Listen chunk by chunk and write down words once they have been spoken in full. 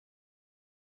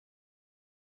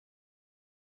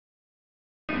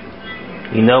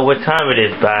You know what time it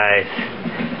is, guys.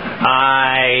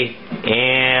 I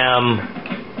am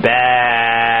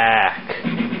back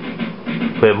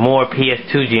with more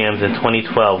PS2 Jams in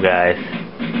 2012, guys.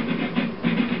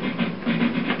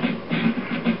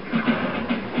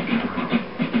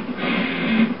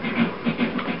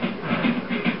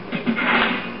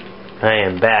 I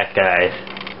am back, guys.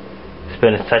 It's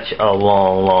been such a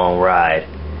long ride.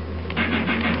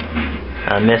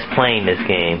 I miss playing this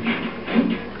game.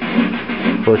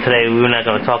 But today we're not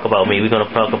going to talk about me, we're going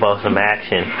to talk about some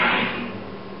action.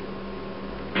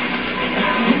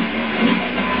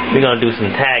 We're going to do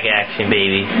some tag action,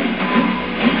 baby.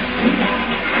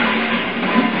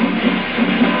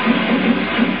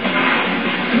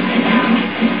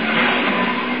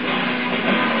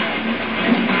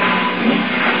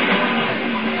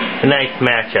 Tonight's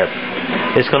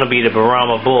matchup, it's going to be the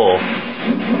Brahma Bull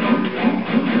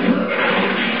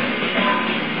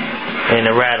and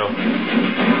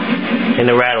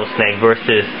the Rattlesnake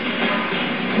versus,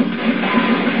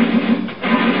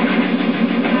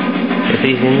 if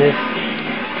he's in this,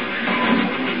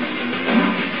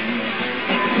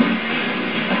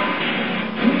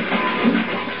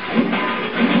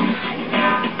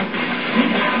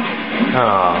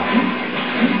 oh.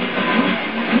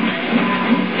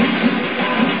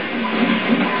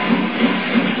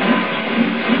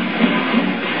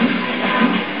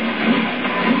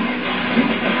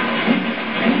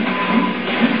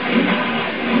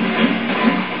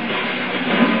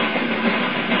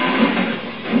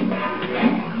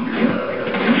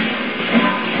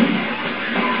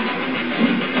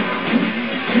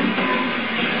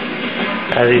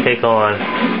 How does he take on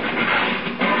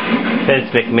Vince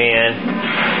McMahon?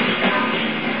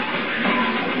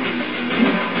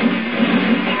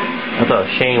 I thought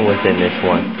Shane was in this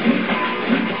one.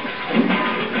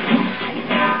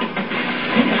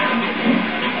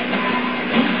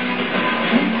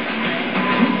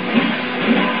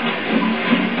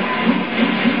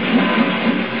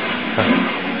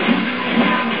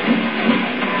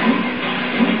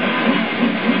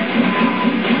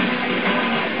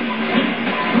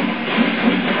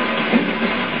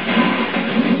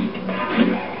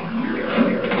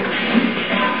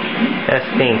 That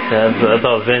stinks. I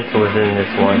thought Vince was in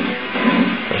this one.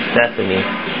 Or Stephanie.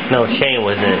 No, Shane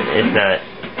wasn't. It's not.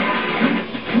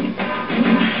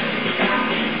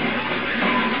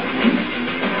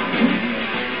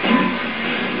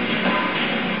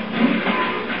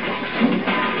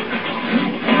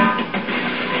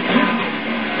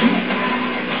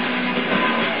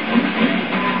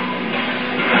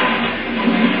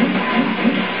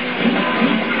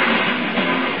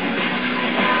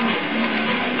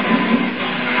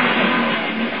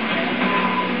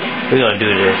 We're gonna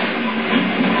do this.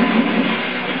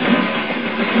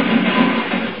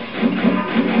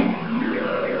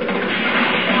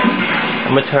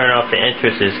 I'm gonna turn off the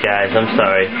entrances, guys. I'm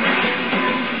sorry.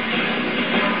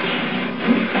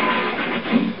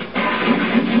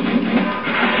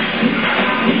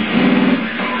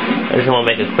 I just wanna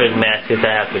make a quick match because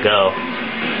I have to go.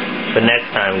 But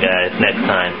next time, guys, next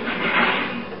time.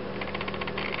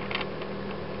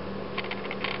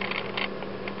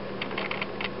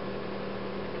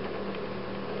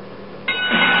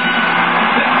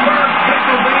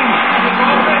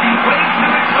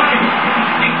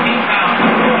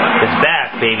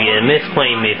 Baby, I miss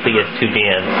playing me PS2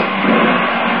 Jams.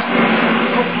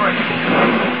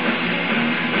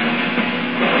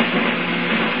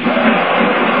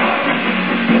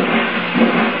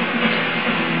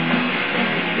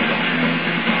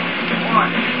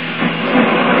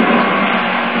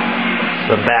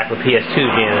 So I'm back with PS2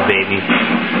 Jams, baby.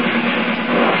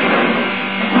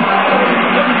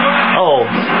 Oh,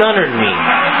 stunnered me.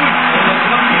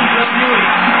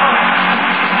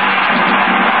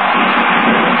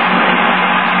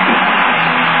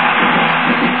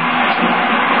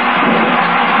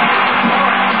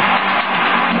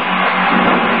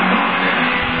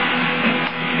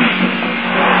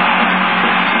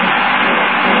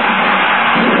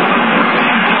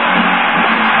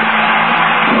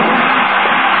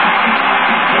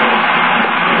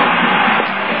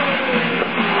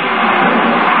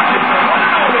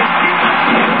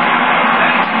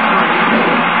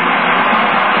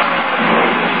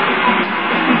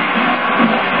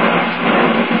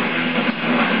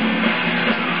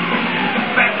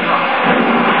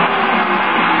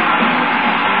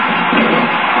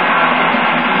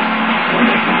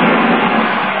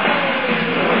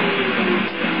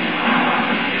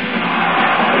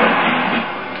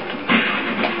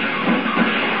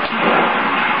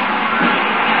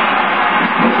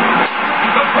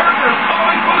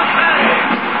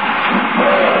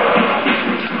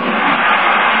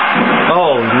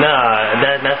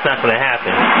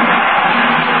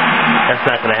 It's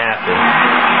not gonna happen.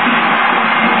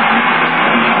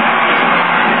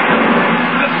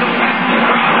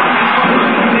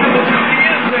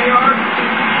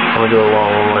 I'm gonna do it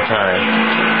long one more time.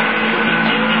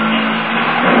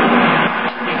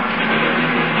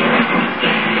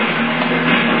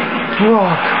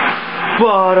 Rock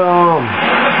bottom.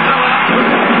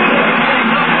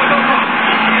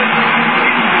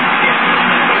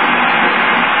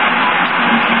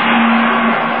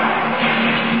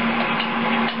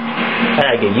 I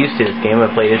gotta get used to this game. I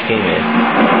haven't played this game in.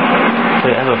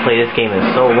 I haven't played this game in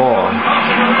so long.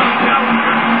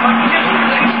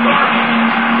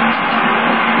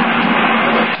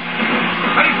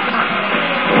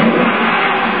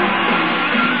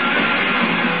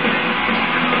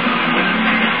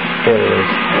 There it is.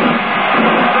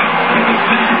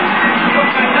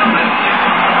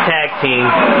 Tag team.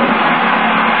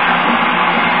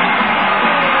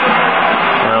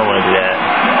 I don't want to do that.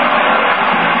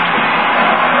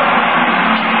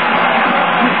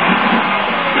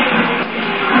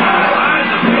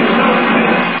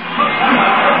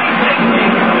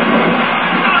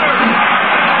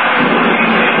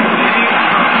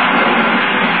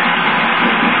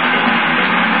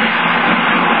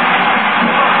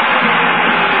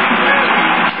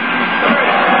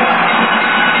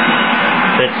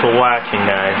 Thanks for watching,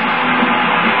 guys.